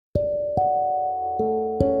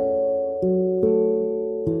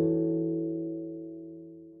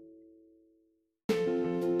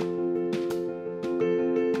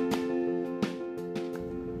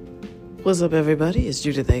What's up, everybody? It's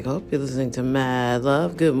Judith Agope. You're listening to Mad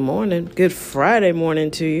Love. Good morning. Good Friday morning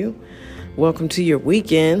to you. Welcome to your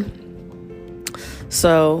weekend.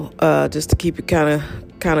 So, just to keep it kind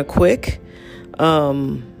of quick,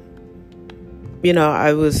 I've been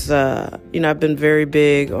very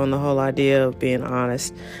big on the whole idea of being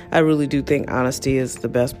honest. I really do think honesty is the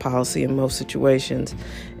best policy in most situations.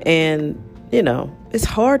 And, it's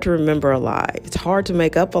hard to remember a lie. It's hard to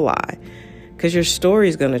make up a lie because your story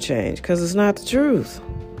is going to change because it's not the truth.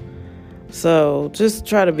 So just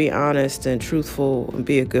try to be honest and truthful and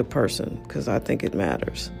be a good person because I think it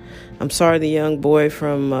matters. I'm sorry the young boy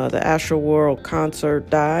from the Astroworld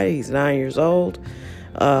concert died. He's 9 years old.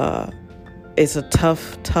 It's a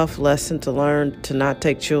tough lesson to learn to not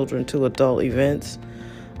take children to adult events.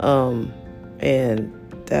 I'm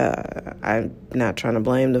not trying to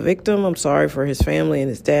blame the victim. I'm sorry for his family and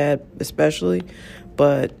his dad especially.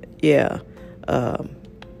 But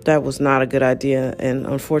that was not a good idea. And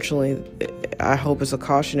unfortunately, I hope it's a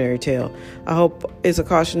cautionary tale. I hope it's a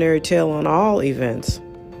cautionary tale on all events.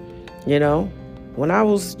 When I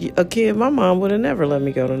was a kid, my mom would have never let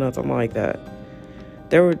me go to nothing like that.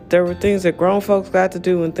 There were things that grown folks got to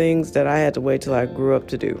do and things that I had to wait till I grew up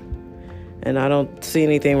to do. And I don't see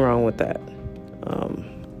anything wrong with that.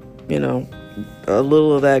 A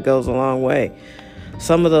little of that goes a long way.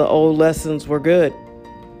 Some of the old lessons were good.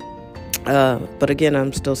 But again,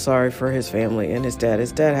 I'm still sorry for his family and his dad.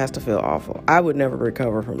 His dad has to feel awful. I would never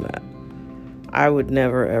recover from that. I would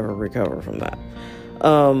never, ever recover from that.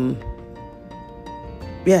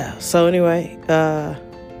 So anyway,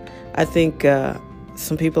 I think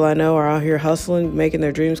some people I know are out here hustling, making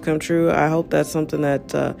their dreams come true. I hope that's something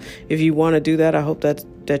that if you want to do that, I hope that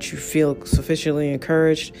you feel sufficiently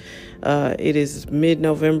encouraged. It is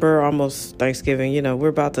mid-November, almost Thanksgiving.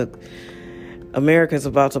 America's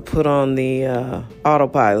about to put on the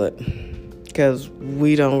autopilot because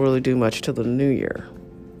we don't really do much till the new year.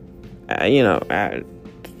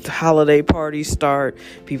 Holiday parties start.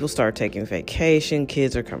 People start taking vacation.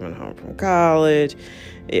 Kids are coming home from college.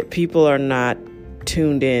 People are not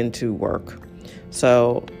tuned in to work.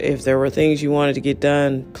 So if there were things you wanted to get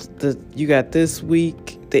done, you got this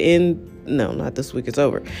week, not this week, it's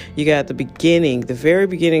over. You got the very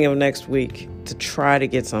beginning of next week to try to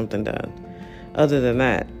get something done. Other than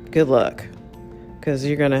that, good luck. Because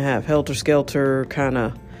you're going to have helter-skelter kind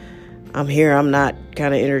of, I'm here, I'm not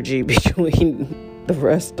kind of energy between the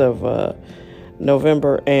rest of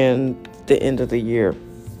November and the end of the year.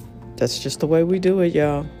 That's just the way we do it,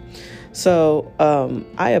 y'all. So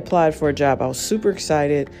I applied for a job. I was super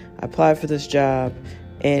excited. I applied for this job,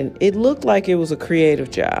 and it looked like it was a creative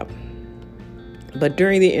job. But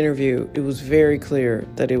during the interview, it was very clear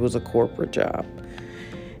that it was a corporate job.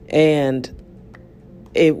 And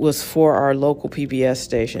it was for our local PBS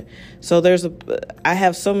station. So I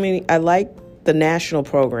like the national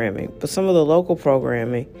programming, but some of the local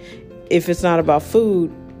programming, if it's not about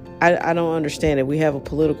food, I don't understand it. We have a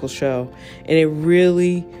political show, and it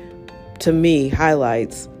really, to me,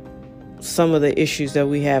 highlights some of the issues that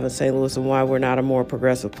we have in St. Louis and why we're not a more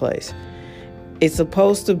progressive place. It's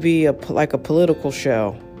supposed to be like a political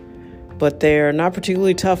show, but they're not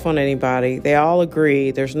particularly tough on anybody. They all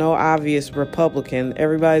agree. There's no obvious Republican.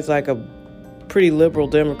 Everybody's like a pretty liberal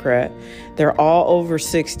Democrat. They're all over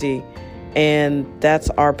 60, and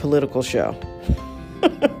that's our political show.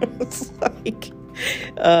 It's like,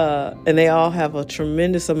 and they all have a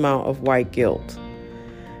tremendous amount of white guilt.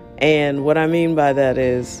 And what I mean by that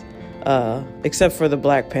is, except for the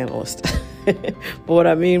black panelist, but what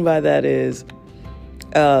I mean by that is,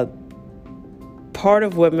 part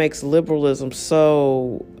of what makes liberalism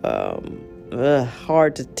so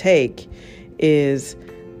hard to take is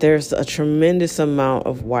there's a tremendous amount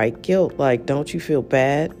of white guilt. Like, don't you feel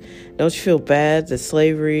bad? Don't you feel bad that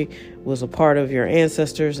slavery was a part of your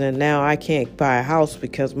ancestors and now I can't buy a house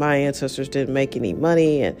because my ancestors didn't make any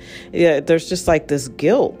money? And there's just like this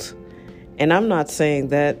guilt. And I'm not saying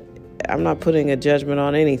that, I'm not putting a judgment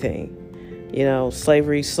on anything.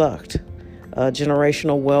 Slavery sucked.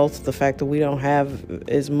 Generational wealth, the fact that we don't have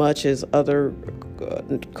as much as other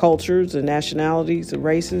cultures and nationalities and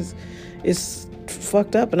races is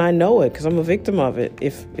fucked up, and I know it because I'm a victim of it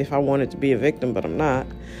if I wanted to be a victim, but I'm not.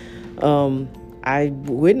 I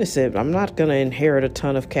witness it. I'm not going to inherit a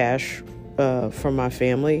ton of cash from my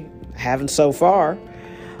family. Haven't so far.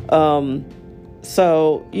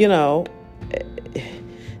 So,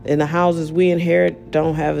 and the houses we inherit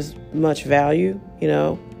don't have as much value,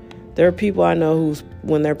 There are people I know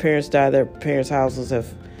when their parents die, their parents' houses have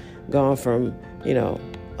gone from,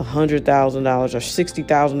 $100,000 $100,000 or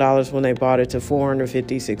 $60,000 when they bought it to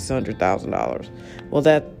 $450,000, $600,000. Well,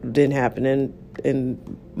 that didn't happen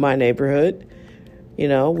in my neighborhood. We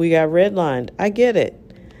got redlined. I get it.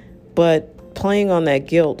 But playing on that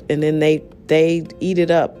guilt, and then they eat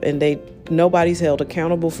it up, and nobody's held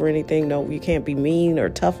accountable for anything. No, you can't be mean or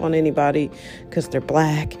tough on anybody because they're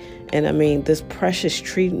black. And I mean, this precious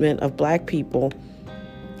treatment of black people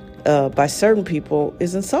by certain people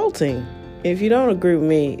is insulting. If you don't agree with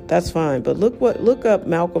me, that's fine. But look up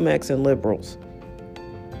Malcolm X and liberals.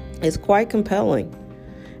 It's quite compelling.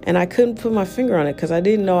 And I couldn't put my finger on it because I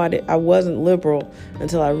didn't know I wasn't liberal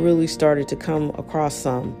until I really started to come across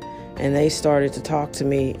some. And they started to talk to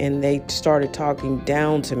me, and they started talking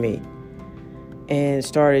down to me and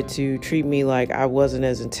started to treat me like I wasn't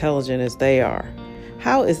as intelligent as they are.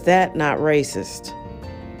 How is that not racist?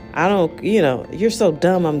 You're so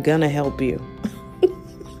dumb, I'm gonna help you.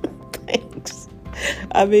 Thanks.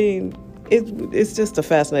 I mean, it's just a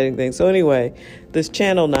fascinating thing. So anyway, this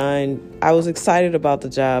Channel 9, I was excited about the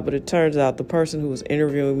job, but it turns out the person who was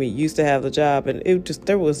interviewing me used to have the job, and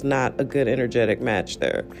there was not a good energetic match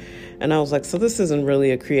there. And I was like, so this isn't really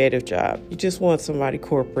a creative job. You just want somebody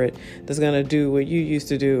corporate that's going to do what you used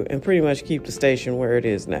to do and pretty much keep the station where it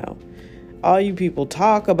is now. All you people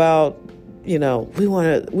talk about, we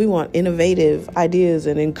want innovative ideas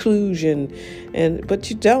and inclusion, but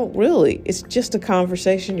you don't really. It's just a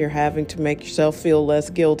conversation you're having to make yourself feel less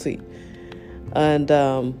guilty. And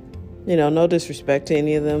no disrespect to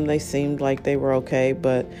any of them. They seemed like they were okay.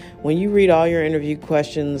 But when you read all your interview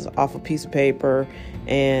questions off a piece of paper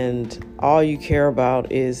and all you care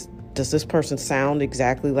about is, does this person sound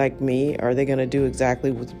exactly like me? Are they going to do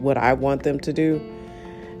exactly what I want them to do?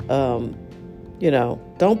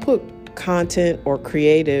 Don't put content or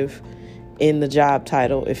creative in the job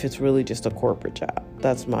title if it's really just a corporate job.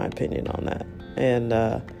 That's my opinion on that. And,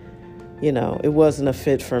 it wasn't a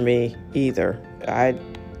fit for me either. I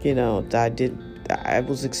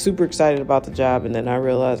was super excited about the job, and then I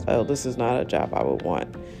realized, this is not a job I would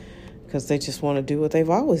want, because they just want to do what they've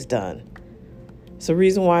always done. It's the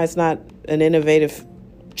reason why it's not an innovative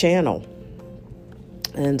channel.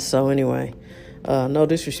 And so anyway, no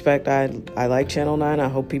disrespect. I like Channel 9. I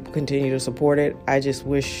hope people continue to support it. I just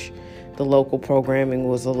wish the local programming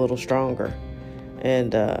was a little stronger.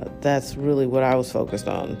 And that's really what I was focused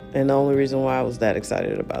on. And the only reason why I was that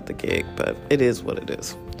excited about the gig. But it is what it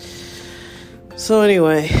is. So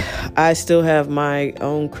anyway, I still have my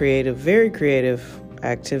own very creative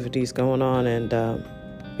activities going on. And,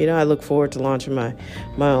 I look forward to launching my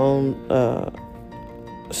own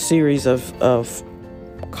series of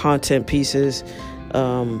content pieces,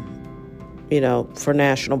 for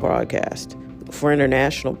national broadcast. For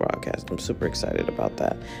international broadcast. I'm super excited about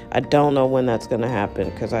that. I don't know when that's going to happen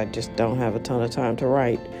because I just don't have a ton of time to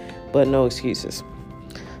write, but no excuses.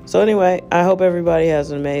 So anyway, I hope everybody has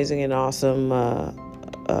an amazing and awesome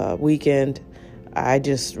weekend. I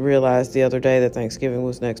just realized the other day that Thanksgiving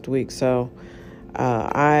was next week, so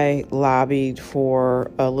I lobbied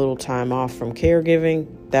for a little time off from caregiving.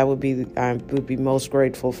 I would be most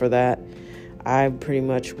grateful for that. I pretty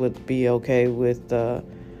much would be okay with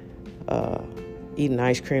eating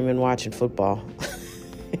ice cream and watching football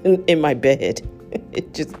in my bed.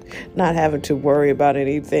 Just not having to worry about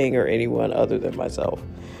anything or anyone other than myself,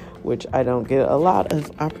 which I don't get a lot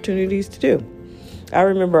of opportunities to do. I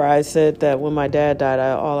remember I said that when my dad died,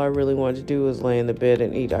 all I really wanted to do was lay in the bed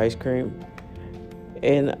and eat ice cream.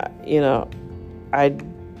 And, I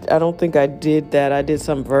don't think I did that. I did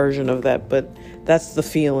some version of that, but that's the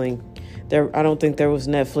feeling. I don't think there was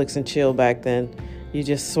Netflix and chill back then. You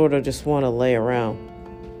just sort of just want to lay around.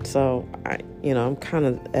 So, I'm kind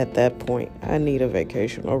of at that point. I need a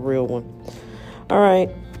vacation, a real one. All right.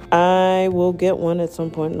 I will get one at some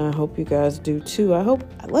point, and I hope you guys do too.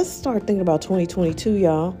 Let's start thinking about 2022,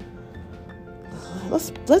 y'all.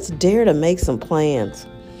 Let's dare to make some plans.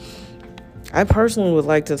 I personally would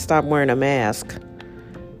like to stop wearing a mask.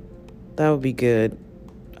 That would be good.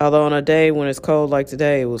 Although on a day when it's cold like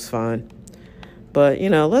today, it was fine. But,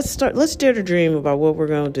 let's dare to dream about what we're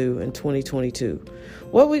going to do in 2022.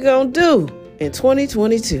 What we going to do in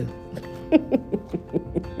 2022.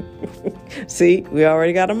 See, we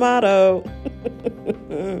already got a motto.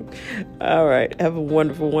 All right. Have a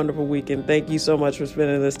wonderful, wonderful weekend. Thank you so much for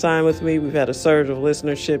spending this time with me. We've had a surge of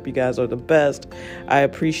listenership. You guys are the best. I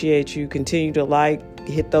appreciate you. Continue to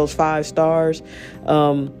hit those 5 stars.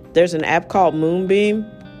 There's an app called Moonbeam.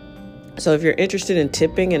 So if you're interested in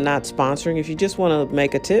tipping and not sponsoring, if you just want to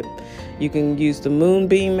make a tip, you can use the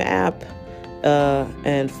Moonbeam app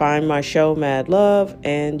and find my show, Mad Love,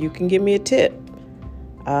 and you can give me a tip.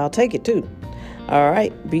 I'll take it too. All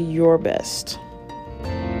right, be your best.